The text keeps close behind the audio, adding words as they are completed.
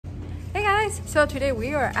guys, so today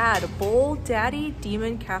we are at Bowl Daddy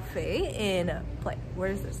Demon Cafe in where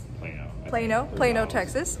is this? Plano,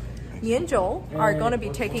 Texas. Me and Joel are going to be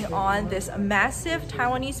taking on this massive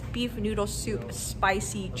Taiwanese beef noodle soup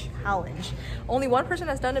spicy challenge. Only one person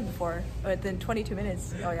has done it before, within 22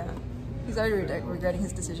 minutes. Oh yeah, he's already regretting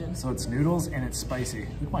his decision. So it's noodles and it's spicy.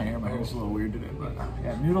 Look at my hair. My hair's a little weird today, but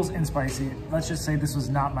yeah, noodles and spicy. Let's just say this was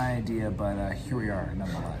not my idea, but here we are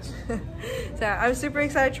nonetheless. So I'm super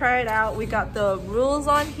excited to try it out. We got the rules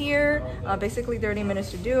on here. Basically 30 minutes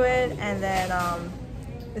to do it, and then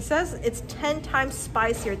it says it's 10 times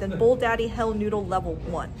spicier than Bowl Daddy Hell Noodle Level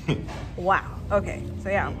 1. Wow. Okay, so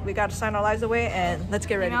yeah, we got to sign our lives away and let's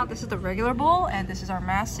get ready. Now, this is the regular bowl and this is our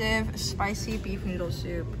massive spicy beef noodle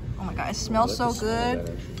soup. Oh my god, it smells so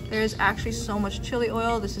good. There's actually so much chili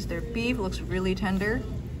oil. This is their beef. It looks really tender.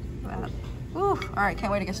 Ooh, all right,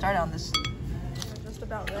 can't wait to get started on this. Just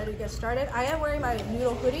about ready to get started. I am wearing my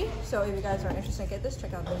noodle hoodie, so if you guys are interested in get this,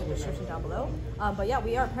 check out the description down below. But yeah,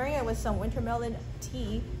 we are pairing it with some winter melon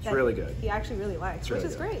tea. It's really good. He actually really likes, which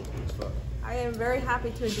is great. It's fun. I am very happy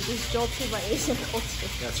to introduce Joel to my Asian culture.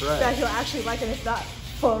 That's right. That he'll actually like, and it's not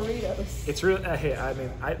burritos. It's really, hey, I mean,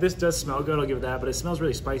 this does smell good, I'll give it that, but it smells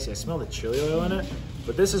really spicy. I smell the chili oil in it,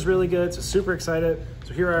 but this is really good, so super excited.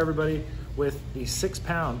 So here are everybody with the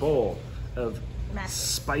 6-pound bowl of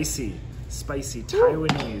spicy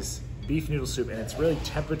Taiwanese beef noodle soup, and it's really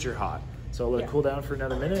temperature hot. So I'll let it cool down for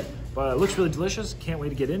another minute, but it looks really delicious. Can't wait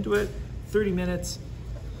to get into it. 30 minutes.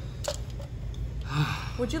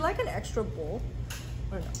 Would you like an extra bowl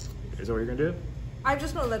or no? Is that what you're gonna do? I'm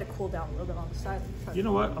just gonna let it cool down a little bit on the side. You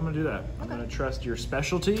know what? I'm gonna do that. I'm gonna trust your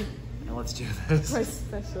specialty, and let's do this. My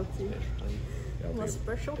specialty. My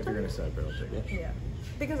specialty? If you're gonna set it, I'll take it. Yeah.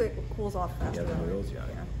 Because it cools off faster. Yeah, the noodles, yeah.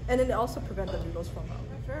 And then it also prevents the noodles from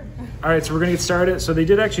sure. All right, so we're gonna get started. So they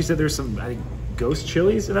did actually say there's some, I think, ghost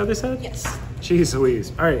chilies, is that what they said? Yes. Jeez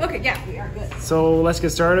Louise. All right. Okay, yeah, we are good. So let's get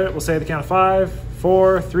started. We'll say at the count of 5,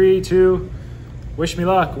 4, 3, 2. Wish me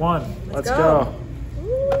luck. 1. Let's go.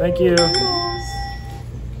 Ooh, thank you.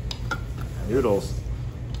 Noodles.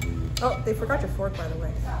 Oh, they forgot your fork, by the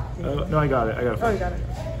way. No, I got it. I got it. Oh, you got it.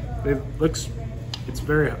 It looks, it's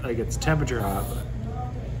very, like, it's temperature hot. But.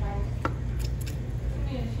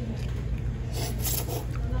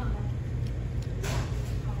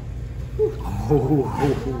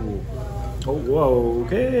 Oh, whoa,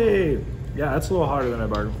 okay. Yeah, that's a little harder than I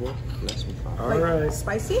bargained for. Bless me, Father. All right.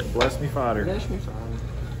 Spicy? Bless me, Father. Bless me, Father.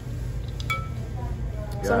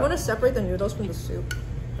 So I'm going to separate the noodles from the soup.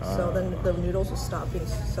 So then the noodles will stop being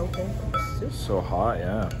soaking from the soup. So hot,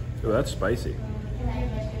 yeah. Ooh, that's spicy.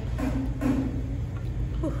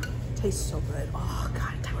 Whew, tastes so good. Oh,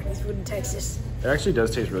 God, Taiwanese food in Texas. It actually does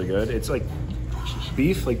taste really good. It's like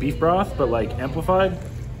beef broth, but like amplified.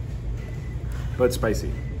 But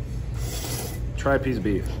spicy. Try a piece of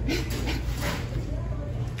beef.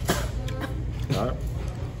 All right.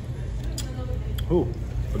 Ooh,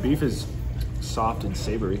 the beef is soft and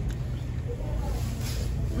savory.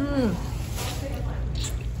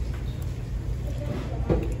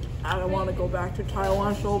 I don't want to go back to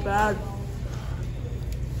Taiwan so bad.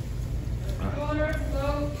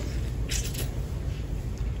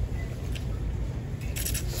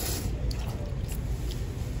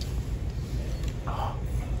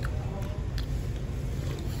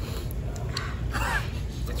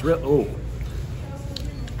 It's real. Oh.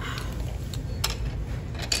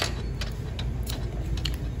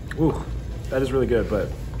 Ooh, that is really good, but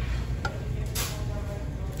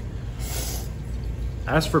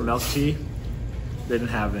as for milk tea, they didn't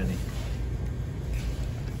have any.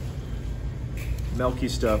 Milky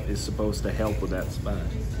stuff is supposed to help with that spice.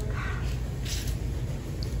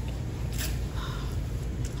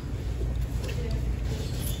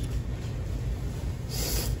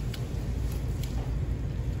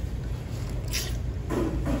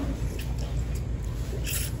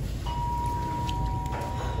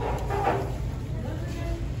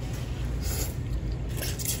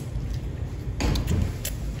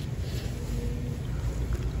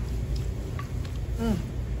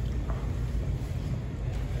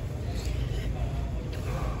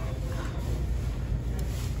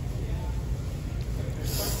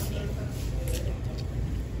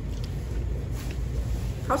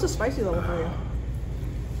 How's the spicy level for you?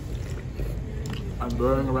 I'm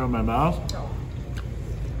burning around my mouth.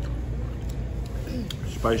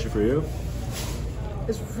 Spicy for you?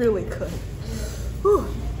 It's really good. Whew.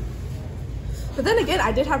 But then again,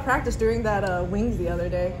 I did have practice doing that wings the other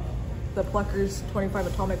day. The Pluckers 25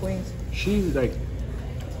 atomic wings. She's like,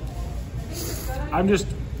 I just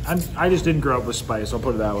didn't grow up with spice. I'll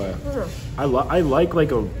put it that way. I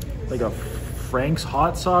like a Frank's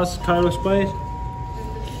hot sauce kind of spice.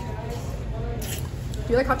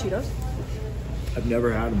 Do you like hot Cheetos? I've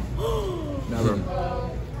never had them. Never.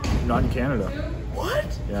 Not in Canada.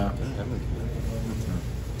 What? Yeah.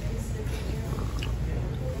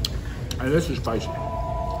 And this is spicy.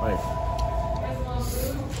 Like,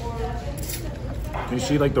 can you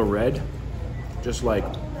see like the red? Just like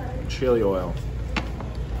chili oil.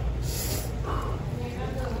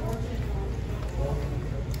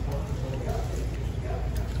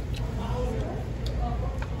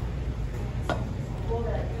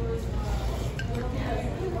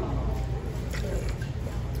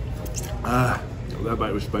 That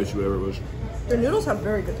bite was spicy, whatever it was. The noodles have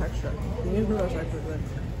very good texture. The noodles are actually good.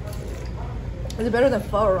 Is it better than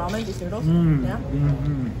pho or ramen, these noodles? Yeah?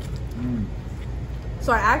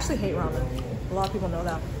 So I actually hate ramen. A lot of people know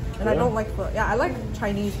that. And I don't like pho. Yeah, I like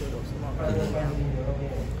Chinese noodles a lot.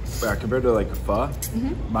 Yeah, compared to like pho,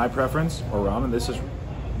 my preference, or ramen, this is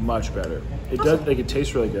much better. It does, like, it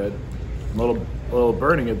tastes really good. A little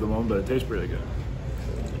burning at the moment, but it tastes really good.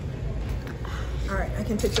 All right, I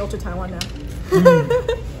can take Joel to Taiwan now.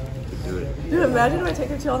 Do it. Dude, imagine if I take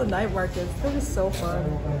him to all the night markets. That would be so fun.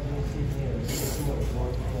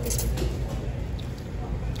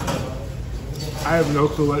 I have no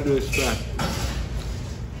clue what to expect.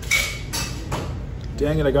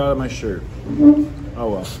 Dang it, I got it on my shirt. Oh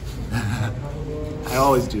well. I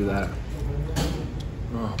always do that.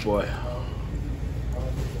 Oh boy.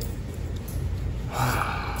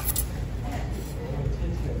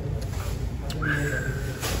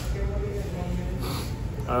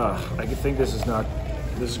 I can think this is not,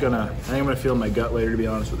 this is gonna, I think I'm gonna feel my gut later, to be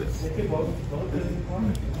honest with you.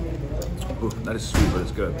 Ooh, that is sweet, but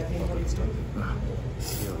it's good.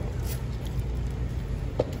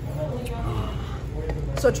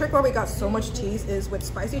 So a trick why we got so much cheese is with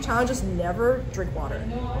spicy challenges, never drink water.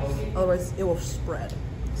 Otherwise it will spread.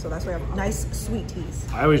 So that's why I have nice sweet teas.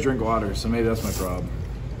 I always drink water, so maybe that's my problem.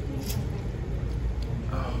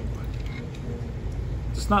 Oh,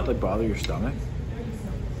 does this not like bother your stomach?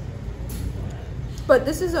 But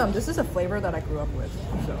this is a flavor that I grew up with,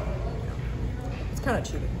 so it's kind of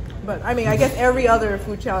cheating. But I mean, I guess every other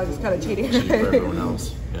food challenge is kind of cheating. For everyone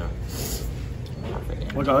else, yeah.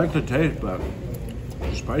 Look, I like the taste, but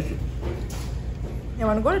it's spicy. And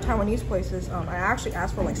when I go to Taiwanese places, I actually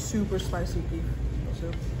ask for like super spicy beef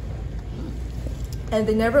soup, and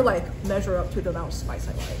they never like measure up to the amount of spice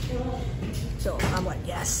I like. So I'm like,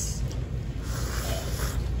 yes.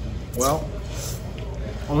 Well,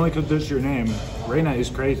 only because this is your name, Raina is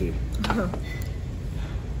crazy.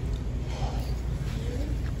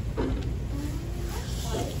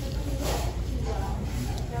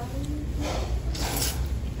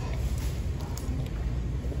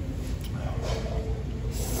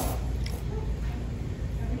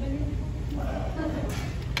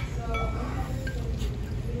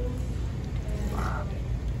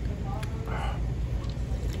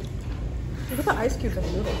 Look at the ice cubes in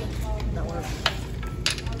the noodles. That works.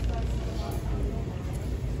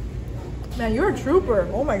 Man, you're a trooper.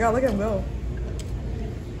 Oh my god, look at him go.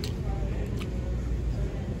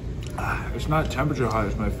 It's not temperature hot,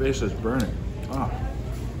 it's my face that's burning. Oh.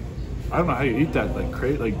 I don't know how you eat that, like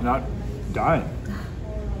crazy, like not dying.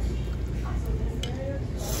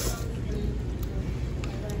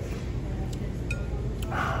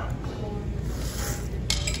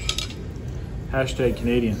 Hashtag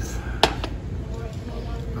Canadian.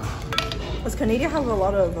 Does Canada have a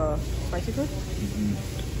lot of spicy food?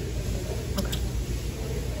 Okay.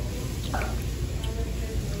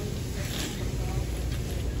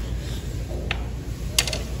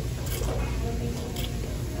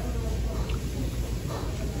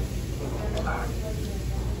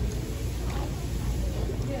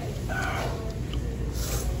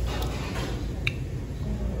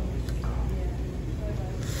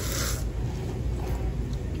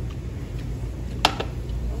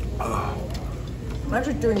 I'm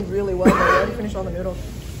actually doing really well. I already finished all the noodles.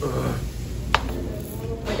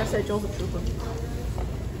 Like I said, Joel's a trooper.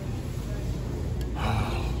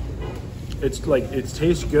 It's like, it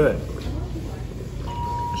tastes good.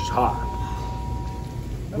 It's just hot.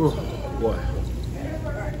 Ooh, boy.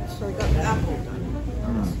 So we got the apple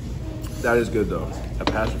done. That is good though. A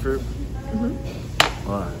passion fruit?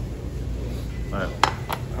 All right.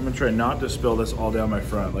 I'm gonna try not to spill this all down my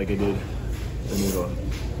front like I did the noodle.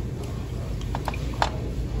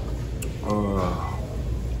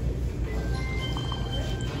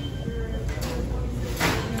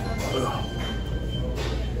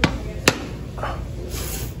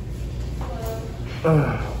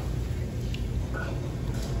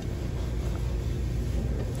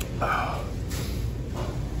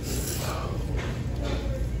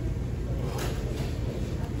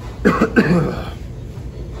 Oh,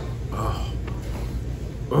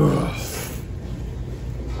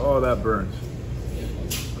 that burns.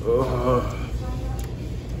 Oh.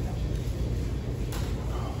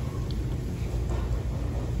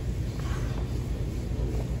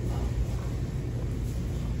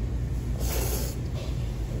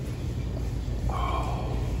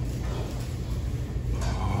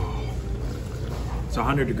 It's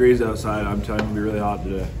 100 degrees outside. I'm telling you, it'll be really hot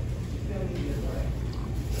today.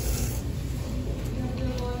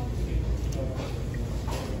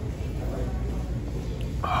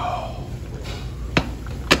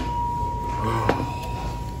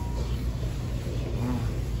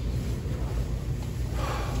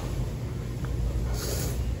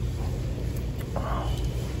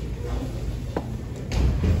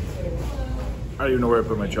 I don't even know where I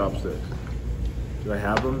put my chopsticks. Do I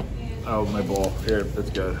have them? Oh, my bowl. Here, that's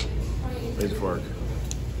good. There's a fork.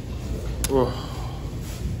 Oh.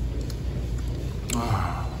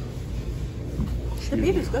 The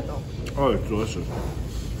beef is good though. Oh, it's delicious.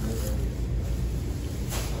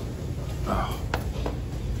 Oh.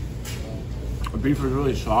 The beef is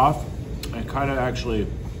really soft and kind of actually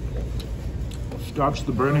stops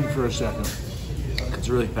the burning for a second. It's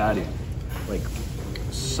really fatty, like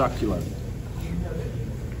succulent.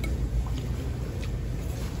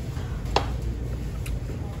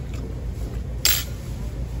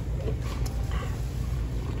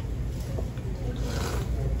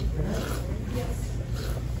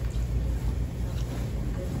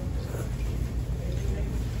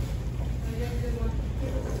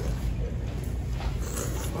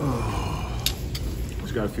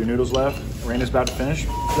 Got a few noodles left. Raina's about to finish.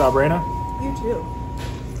 Good job, Raina. You too.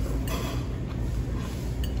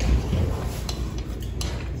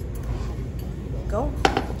 Go.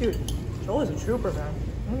 Dude, Joel is a trooper, man.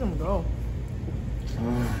 Let him go.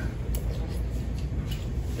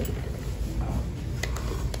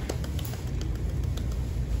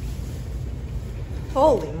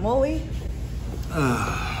 Holy moly.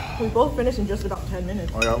 We both finished in just about 10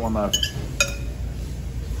 minutes. I got one left.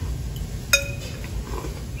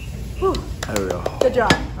 Whew. There we go. Good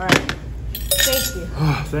job. All right. Thank you.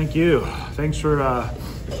 Thank you. Thanks for,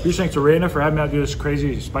 huge thanks to Raina for having me out do this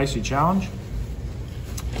crazy spicy challenge.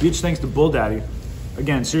 Huge thanks to Bull Daddy.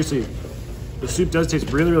 Again, seriously, the soup does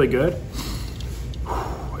taste really, really good.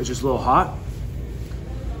 It's just a little hot,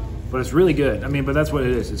 but it's really good. I mean, but that's what it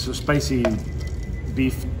is. It's a spicy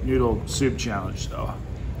beef noodle soup challenge, so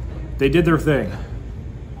they did their thing.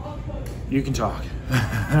 You can talk.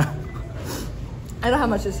 I don't have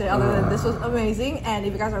much to say other than this was amazing, and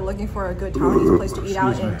if you guys are looking for a good Taiwanese place to eat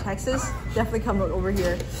out in Texas, definitely come over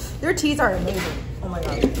here. Their teas are amazing. Oh my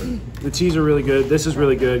god. The teas are really good. This is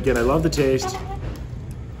really good. Again, I love the taste.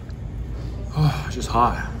 Oh, it's just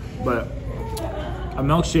hot. But a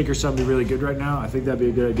milkshake or something would be really good right now. I think that'd be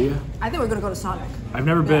a good idea. I think we're gonna go to Sonic. I've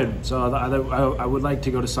never been, so I would like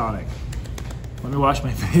to go to Sonic. Let me wash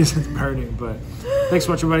my face, it's burning. But thanks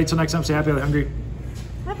so much, everybody. Till next time, stay happy, hungry.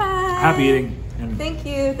 Bye-bye. Happy eating. And thank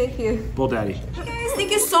you. Bull Daddy. Hey guys, thank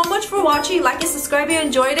you so much for watching. Like and subscribe if you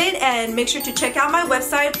enjoyed it, and make sure to check out my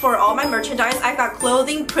website for all my merchandise. I've got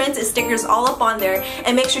clothing, prints, and stickers all up on there.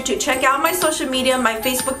 And make sure to check out my social media, my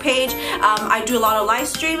Facebook page. I do a lot of live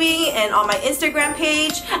streaming, and on my Instagram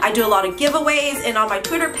page I do a lot of giveaways, and on my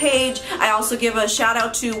Twitter page I also give a shout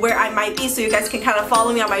out to where I might be, so you guys can kind of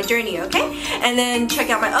follow me on my journey, okay? And then check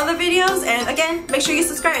out my other videos, and again, make sure you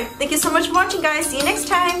subscribe. Thank you so much for watching, guys. See you next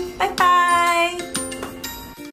time. Bye bye.